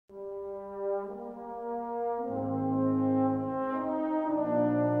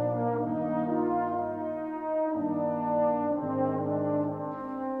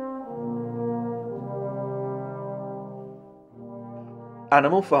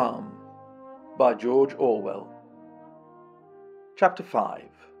Animal Farm by George Orwell. Chapter 5.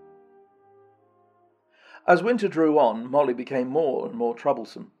 As winter drew on, Molly became more and more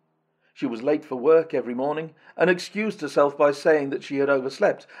troublesome. She was late for work every morning, and excused herself by saying that she had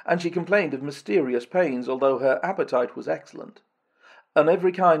overslept, and she complained of mysterious pains, although her appetite was excellent. On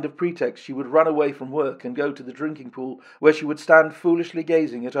every kind of pretext she would run away from work and go to the drinking pool, where she would stand foolishly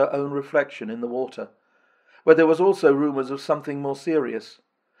gazing at her own reflection in the water. But there was also rumours of something more serious.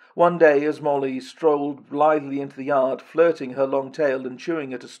 One day, as Molly strolled blithely into the yard, flirting her long tail and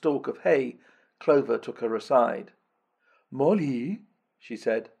chewing at a stalk of hay, Clover took her aside. "Molly," she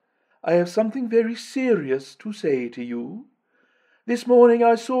said, "I have something very serious to say to you. This morning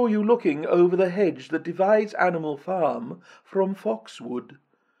I saw you looking over the hedge that divides Animal Farm from Foxwood.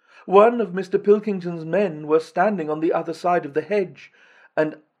 One of Mr. Pilkington's men was standing on the other side of the hedge,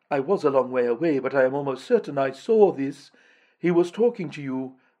 and I was a long way away, but I am almost certain I saw this. He was talking to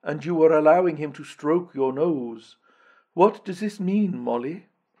you, and you were allowing him to stroke your nose. What does this mean, Molly?"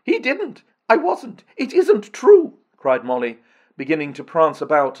 "He didn't! I wasn't! It isn't true!" cried Molly, beginning to prance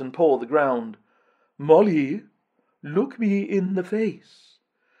about and paw the ground. "Molly, look me in the face.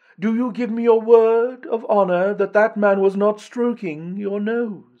 Do you give me your word of honour that that man was not stroking your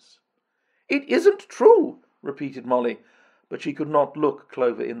nose?" "It isn't true," repeated Molly, but she could not look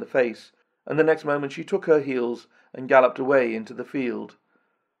Clover in the face, and the next moment she took her heels and galloped away into the field.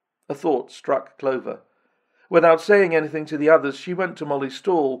 A thought struck Clover. Without saying anything to the others, she went to Molly's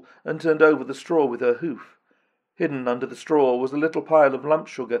stall and turned over the straw with her hoof. Hidden under the straw was a little pile of lump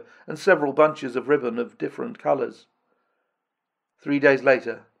sugar and several bunches of ribbon of different colours. 3 days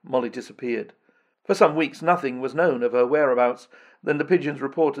later, Molly disappeared. For some weeks nothing was known of her whereabouts. Then the pigeons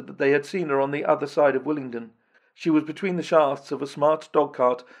reported that they had seen her on the other side of Willingdon. She was between the shafts of a smart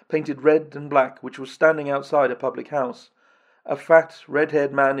dog-cart painted red and black, which was standing outside a public house. A fat,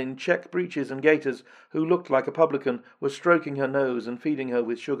 red-haired man in check breeches and gaiters, who looked like a publican, was stroking her nose and feeding her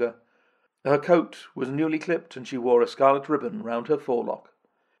with sugar. Her coat was newly clipped, and she wore a scarlet ribbon round her forelock.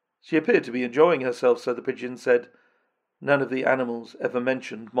 She appeared to be enjoying herself, so the pigeons said. None of the animals ever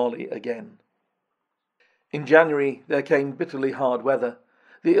mentioned Molly again. In January there came bitterly hard weather.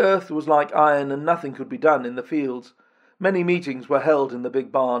 The earth was like iron, and nothing could be done in the fields. Many meetings were held in the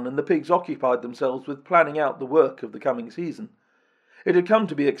big barn, and the pigs occupied themselves with planning out the work of the coming season. It had come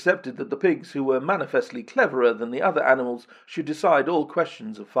to be accepted that the pigs, who were manifestly cleverer than the other animals, should decide all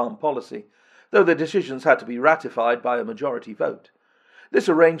questions of farm policy, though their decisions had to be ratified by a majority vote. This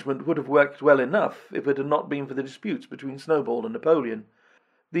arrangement would have worked well enough if it had not been for the disputes between Snowball and Napoleon.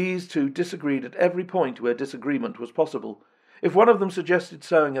 These two disagreed at every point where disagreement was possible. If one of them suggested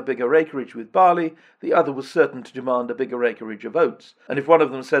sowing a bigger acreage with barley, the other was certain to demand a bigger acreage of oats, and if one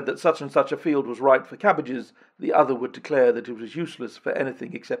of them said that such and such a field was right for cabbages, the other would declare that it was useless for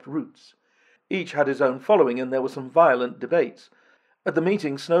anything except roots. Each had his own following, and there were some violent debates. At the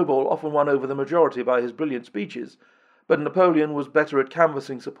meeting, Snowball often won over the majority by his brilliant speeches, but Napoleon was better at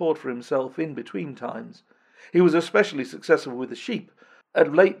canvassing support for himself in between times. He was especially successful with the sheep.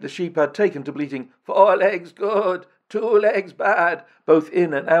 Of late the sheep had taken to bleating, "4 legs good, 2 legs bad," both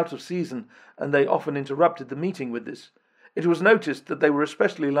in and out of season, and they often interrupted the meeting with this. It was noticed that they were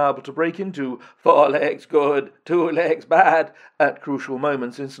especially liable to break into 4 legs good, 2 legs bad at crucial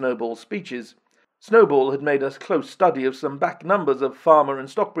moments in Snowball's speeches. Snowball had made a close study of some back numbers of Farmer and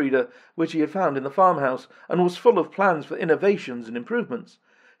Stockbreeder, which he had found in the farmhouse, and was full of plans for innovations and improvements.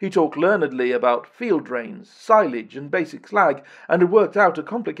 He talked learnedly about field drains, silage, and basic slag, and had worked out a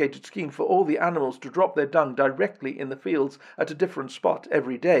complicated scheme for all the animals to drop their dung directly in the fields at a different spot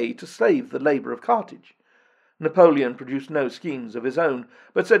every day to save the labour of cartage. Napoleon produced no schemes of his own,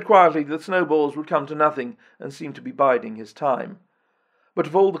 but said quietly that Snowballs would come to nothing, and seemed to be biding his time. But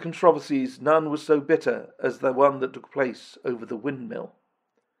of all the controversies, none was so bitter as the one that took place over the windmill.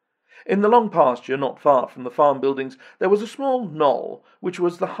 In the long pasture, not far from the farm buildings, there was a small knoll, which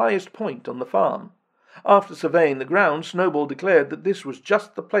was the highest point on the farm. After surveying the ground, Snowball declared that this was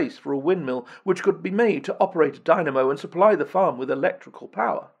just the place for a windmill which could be made to operate a dynamo and supply the farm with electrical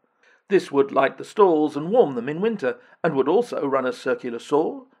power. This would light the stalls and warm them in winter, and would also run a circular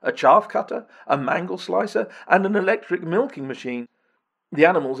saw, a chaff cutter, a mangle slicer, and an electric milking machine. The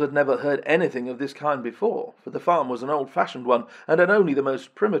animals had never heard anything of this kind before, for the farm was an old-fashioned one, and had only the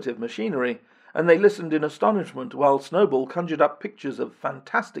most primitive machinery, and they listened in astonishment while Snowball conjured up pictures of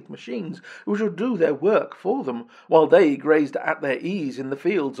fantastic machines which would do their work for them, while they grazed at their ease in the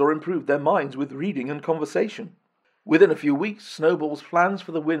fields or improved their minds with reading and conversation. Within a few weeks, Snowball's plans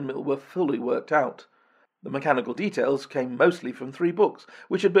for the windmill were fully worked out. The mechanical details came mostly from 3 books,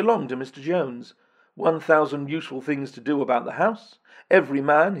 which had belonged to Mr. Jones. 1,000 useful things to do about the house, every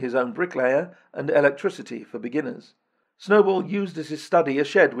man his own bricklayer, and electricity for beginners. Snowball used as his study a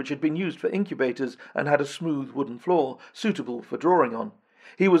shed which had been used for incubators and had a smooth wooden floor, suitable for drawing on.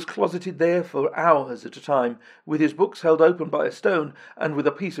 He was closeted there for hours at a time, with his books held open by a stone, and with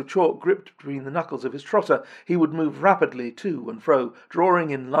a piece of chalk gripped between the knuckles of his trotter, he would move rapidly to and fro,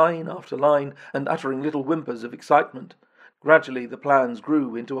 drawing in line after line, and uttering little whimpers of excitement. Gradually the plans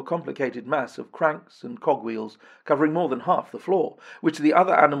grew into a complicated mass of cranks and cogwheels, covering more than half the floor, which the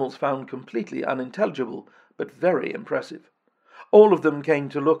other animals found completely unintelligible, but very impressive. All of them came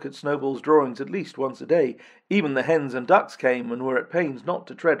to look at Snowball's drawings at least once a day. Even the hens and ducks came and were at pains not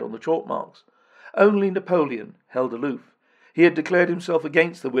to tread on the chalk marks. Only Napoleon held aloof. He had declared himself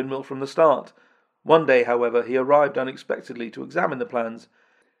against the windmill from the start. One day, however, he arrived unexpectedly to examine the plans.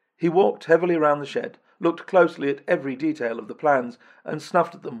 He walked heavily round the shed, looked closely at every detail of the plans, and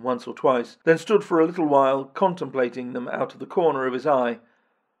snuffed at them once or twice, then stood for a little while contemplating them out of the corner of his eye.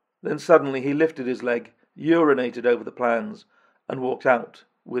 Then suddenly he lifted his leg, urinated over the plans, and walked out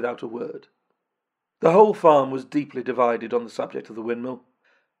without a word. The whole farm was deeply divided on the subject of the windmill.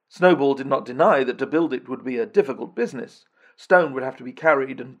 Snowball did not deny that to build it would be a difficult business. Stone would have to be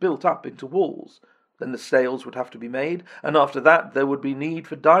carried and built up into walls. Then the sails would have to be made, and after that there would be need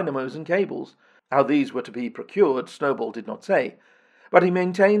for dynamos and cables. How these were to be procured, Snowball did not say, but he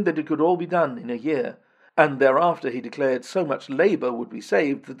maintained that it could all be done in a year, and thereafter he declared so much labour would be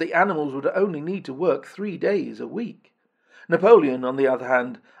saved that the animals would only need to work 3 days a week. Napoleon, on the other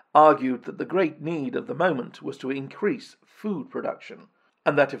hand, argued that the great need of the moment was to increase food production,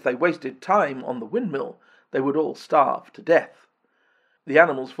 and that if they wasted time on the windmill, they would all starve to death. The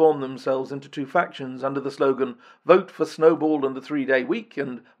animals formed themselves into 2 factions under the slogan, "Vote for Snowball and the 3-day week,"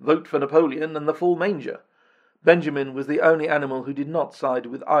 and "Vote for Napoleon and the full manger." Benjamin was the only animal who did not side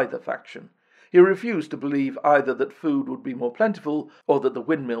with either faction. He refused to believe either that food would be more plentiful or that the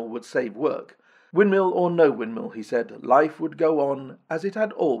windmill would save work. Windmill or no windmill, he said, life would go on as it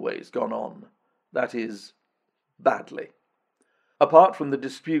had always gone on. That is, badly. Apart from the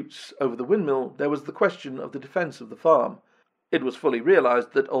disputes over the windmill, there was the question of the defence of the farm. It was fully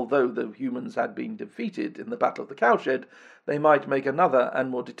realized that although the humans had been defeated in the Battle of the Cowshed, they might make another and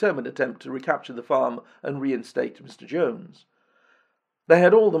more determined attempt to recapture the farm and reinstate Mr. Jones. They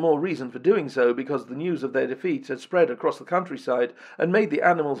had all the more reason for doing so because the news of their defeat had spread across the countryside and made the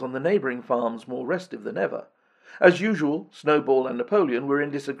animals on the neighbouring farms more restive than ever. As usual, Snowball and Napoleon were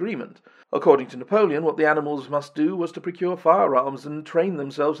in disagreement. According to Napoleon, what the animals must do was to procure firearms and train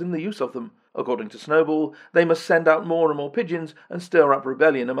themselves in the use of them. According to Snowball, they must send out more and more pigeons and stir up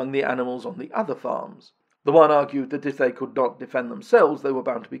rebellion among the animals on the other farms. The one argued that if they could not defend themselves, they were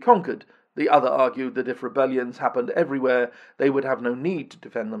bound to be conquered. The other argued that if rebellions happened everywhere, they would have no need to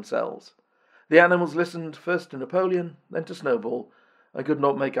defend themselves. The animals listened first to Napoleon, then to Snowball, and could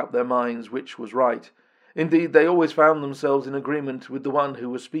not make up their minds which was right. Indeed, they always found themselves in agreement with the one who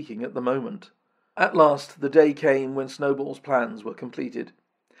was speaking at the moment. At last, the day came when Snowball's plans were completed.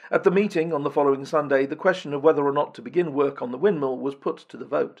 At the meeting on the following Sunday, the question of whether or not to begin work on the windmill was put to the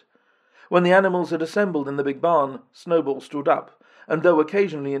vote. When the animals had assembled in the big barn, Snowball stood up, and though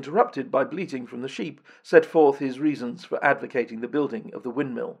occasionally interrupted by bleating from the sheep, set forth his reasons for advocating the building of the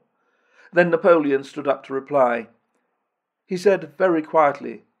windmill. Then Napoleon stood up to reply. He said very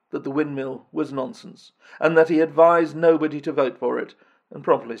quietly that the windmill was nonsense, and that he advised nobody to vote for it, and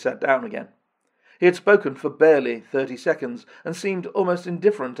promptly sat down again. He had spoken for barely 30 seconds, and seemed almost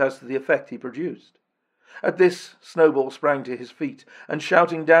indifferent as to the effect he produced. At this, Snowball sprang to his feet, and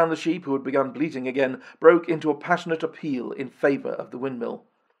shouting down the sheep, who had begun bleating again, broke into a passionate appeal in favour of the windmill.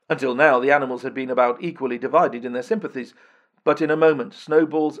 Until now the animals had been about equally divided in their sympathies, but in a moment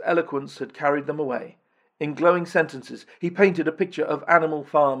Snowball's eloquence had carried them away. In glowing sentences he painted a picture of Animal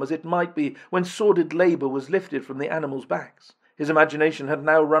Farm as it might be when sordid labour was lifted from the animals' backs. His imagination had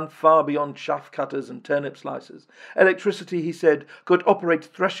now run far beyond chaff cutters and turnip slicers. Electricity, he said, could operate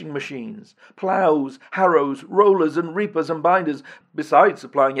threshing machines, ploughs, harrows, rollers and reapers and binders, besides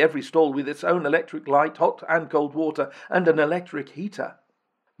supplying every stall with its own electric light, hot and cold water, and an electric heater.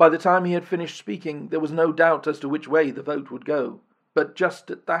 By the time he had finished speaking, there was no doubt as to which way the vote would go. But just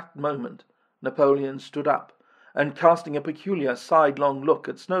at that moment, Napoleon stood up, and casting a peculiar sidelong look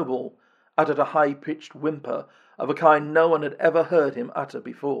at Snowball, uttered a high-pitched whimper of a kind no one had ever heard him utter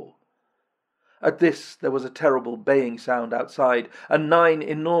before. At this there was a terrible baying sound outside, and 9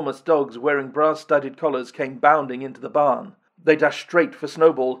 enormous dogs wearing brass-studded collars came bounding into the barn. They dashed straight for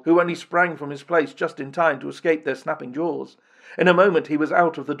Snowball, who only sprang from his place just in time to escape their snapping jaws. In a moment he was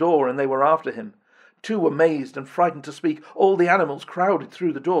out of the door, and they were after him. Too amazed and frightened to speak, all the animals crowded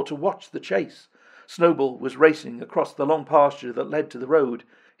through the door to watch the chase. Snowball was racing across the long pasture that led to the road.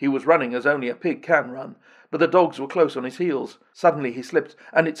 He was running as only a pig can run, but the dogs were close on his heels. Suddenly he slipped,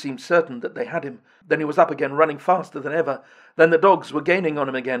 and it seemed certain that they had him. Then he was up again, running faster than ever. Then the dogs were gaining on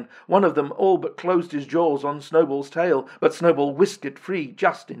him again. One of them all but closed his jaws on Snowball's tail, but Snowball whisked it free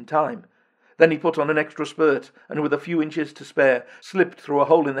just in time. Then he put on an extra spurt, and with a few inches to spare, slipped through a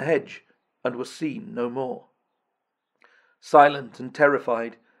hole in the hedge, and was seen no more. Silent and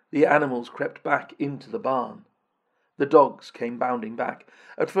terrified, the animals crept back into the barn. The dogs came bounding back.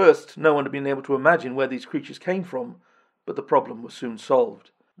 At first, no one had been able to imagine where these creatures came from, but the problem was soon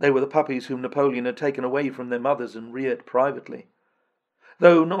solved. They were the puppies whom Napoleon had taken away from their mothers and reared privately.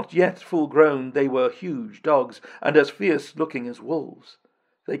 Though not yet full grown, they were huge dogs, and as fierce-looking as wolves.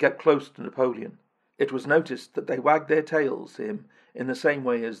 They kept close to Napoleon. It was noticed that they wagged their tails to him in the same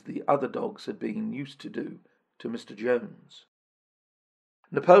way as the other dogs had been used to do to Mr. Jones.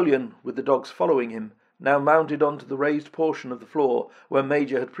 Napoleon, with the dogs following him, now mounted onto the raised portion of the floor where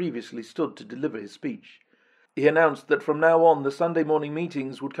Major had previously stood to deliver his speech. He announced that from now on the Sunday morning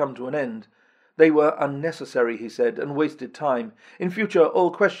meetings would come to an end. They were unnecessary, he said, and wasted time. In future,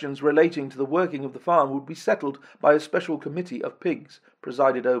 all questions relating to the working of the farm would be settled by a special committee of pigs,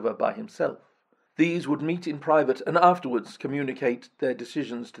 presided over by himself. These would meet in private and afterwards communicate their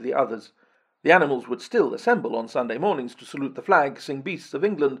decisions to the others. The animals would still assemble on Sunday mornings to salute the flag, sing Beasts of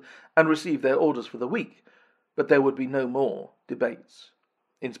England, and receive their orders for the week, but there would be no more debates.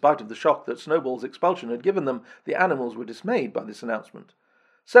 In spite of the shock that Snowball's expulsion had given them, the animals were dismayed by this announcement.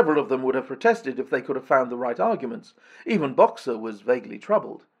 Several of them would have protested if they could have found the right arguments. Even Boxer was vaguely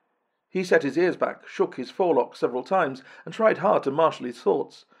troubled. He set his ears back, shook his forelock several times, and tried hard to marshal his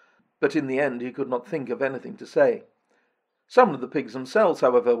thoughts, but in the end he could not think of anything to say. Some of the pigs themselves,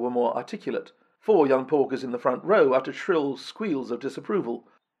 however, were more articulate. 4 young porkers in the front row uttered shrill squeals of disapproval,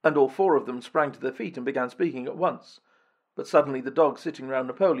 and all 4 of them sprang to their feet and began speaking at once. But suddenly the dogs sitting round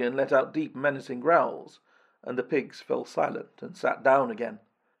Napoleon let out deep, menacing growls, and the pigs fell silent and sat down again.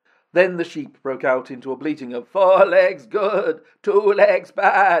 Then the sheep broke out into a bleating of 4 legs good, 2 legs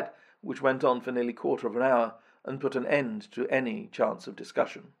bad, which went on for nearly 1/4 of an hour, and put an end to any chance of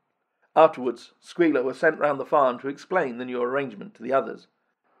discussion. Afterwards, Squealer was sent round the farm to explain the new arrangement to the others.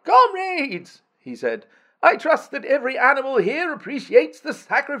 "Comrades," he said, "I trust that every animal here appreciates the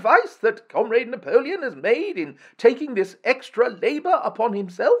sacrifice that Comrade Napoleon has made in taking this extra labour upon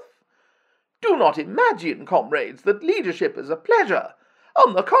himself. Do not imagine, comrades, that leadership is a pleasure.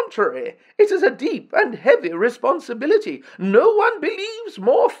 On the contrary, it is a deep and heavy responsibility. No one believes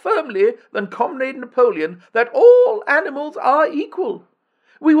more firmly than Comrade Napoleon that all animals are equal.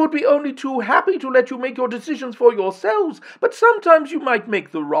 We would be only too happy to let you make your decisions for yourselves, but sometimes you might make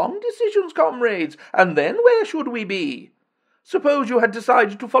the wrong decisions, comrades, and then where should we be? Suppose you had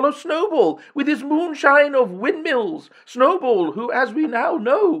decided to follow Snowball with his moonshine of windmills, Snowball, who, as we now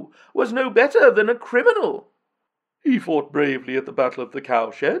know, was no better than a criminal." "He fought bravely at the Battle of the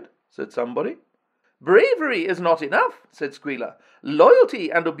Cowshed," said somebody. "Bravery is not enough," said Squealer.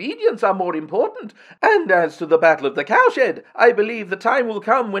 "Loyalty and obedience are more important, and as to the Battle of the Cowshed, I believe the time will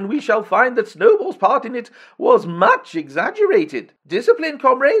come when we shall find that Snowball's part in it was much exaggerated. Discipline,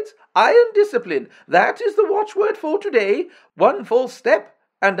 comrades, iron discipline, that is the watchword for today. One false step,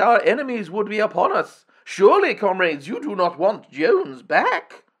 and our enemies would be upon us. Surely, comrades, you do not want Jones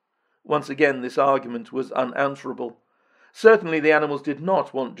back?" Once again this argument was unanswerable. Certainly the animals did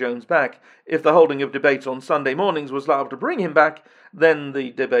not want Jones back. If the holding of debates on Sunday mornings was liable to bring him back, then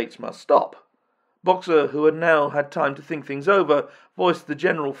the debates must stop. Boxer, who had now had time to think things over, voiced the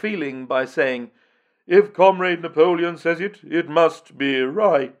general feeling by saying, "If Comrade Napoleon says it, it must be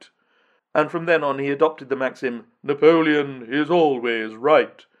right." And from then on he adopted the maxim, "Napoleon is always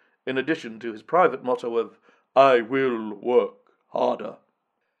right," in addition to his private motto of, "I will work harder."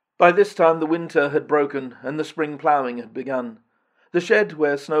 By this time the winter had broken and the spring ploughing had begun. The shed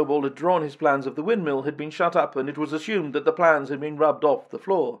where Snowball had drawn his plans of the windmill had been shut up, and it was assumed that the plans had been rubbed off the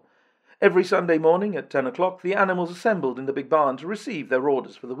floor. Every Sunday morning at 10 o'clock the animals assembled in the big barn to receive their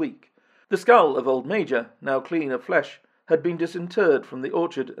orders for the week. The skull of old Major, now clean of flesh, had been disinterred from the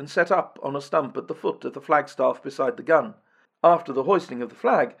orchard and set up on a stump at the foot of the flagstaff beside the gun. After the hoisting of the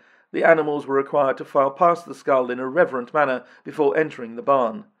flag, the animals were required to file past the skull in a reverent manner before entering the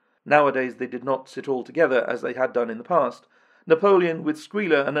barn. Nowadays they did not sit all together as they had done in the past. Napoleon, with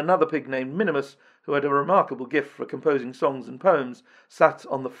Squealer and another pig named Minimus, who had a remarkable gift for composing songs and poems, sat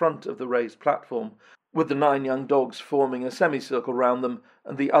on the front of the raised platform, with the 9 young dogs forming a semicircle round them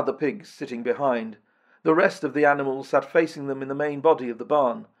and the other pigs sitting behind. The rest of the animals sat facing them in the main body of the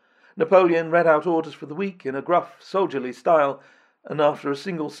barn. Napoleon read out orders for the week in a gruff, soldierly style, and after a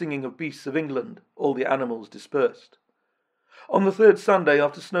single singing of Beasts of England, all the animals dispersed. On the third Sunday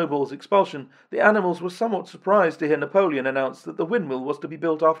after Snowball's expulsion, the animals were somewhat surprised to hear Napoleon announce that the windmill was to be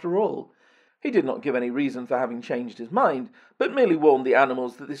built after all. He did not give any reason for having changed his mind, but merely warned the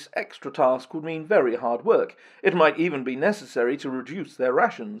animals that this extra task would mean very hard work. It might even be necessary to reduce their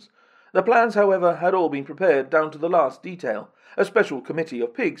rations. The plans, however, had all been prepared down to the last detail. A special committee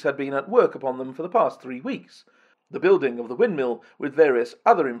of pigs had been at work upon them for the past 3 weeks. The building of the windmill, with various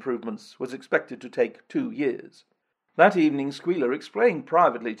other improvements, was expected to take 2 years. That evening Squealer explained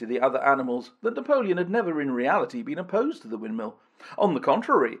privately to the other animals that Napoleon had never in reality been opposed to the windmill. On the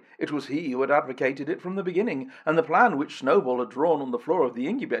contrary, it was he who had advocated it from the beginning, and the plan which Snowball had drawn on the floor of the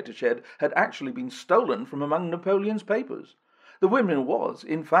incubator shed had actually been stolen from among Napoleon's papers. The windmill was,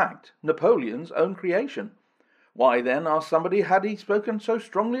 in fact, Napoleon's own creation. Why then, asked somebody, had he spoken so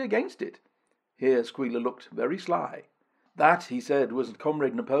strongly against it? Here Squealer looked very sly. That, he said, was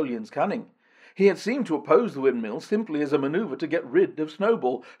Comrade Napoleon's cunning. He had seemed to oppose the windmill simply as a manoeuvre to get rid of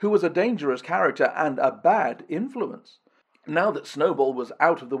Snowball, who was a dangerous character and a bad influence. Now that Snowball was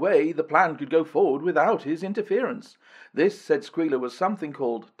out of the way, the plan could go forward without his interference. This, said Squealer, was something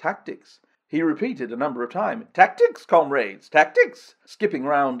called tactics. He repeated a number of times, "Tactics, comrades, tactics!" skipping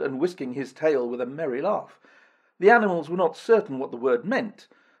round and whisking his tail with a merry laugh. The animals were not certain what the word meant,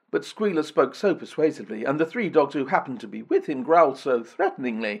 but Squealer spoke so persuasively, and the 3 dogs who happened to be with him growled so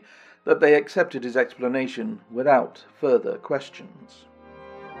threateningly, that they accepted his explanation without further questions.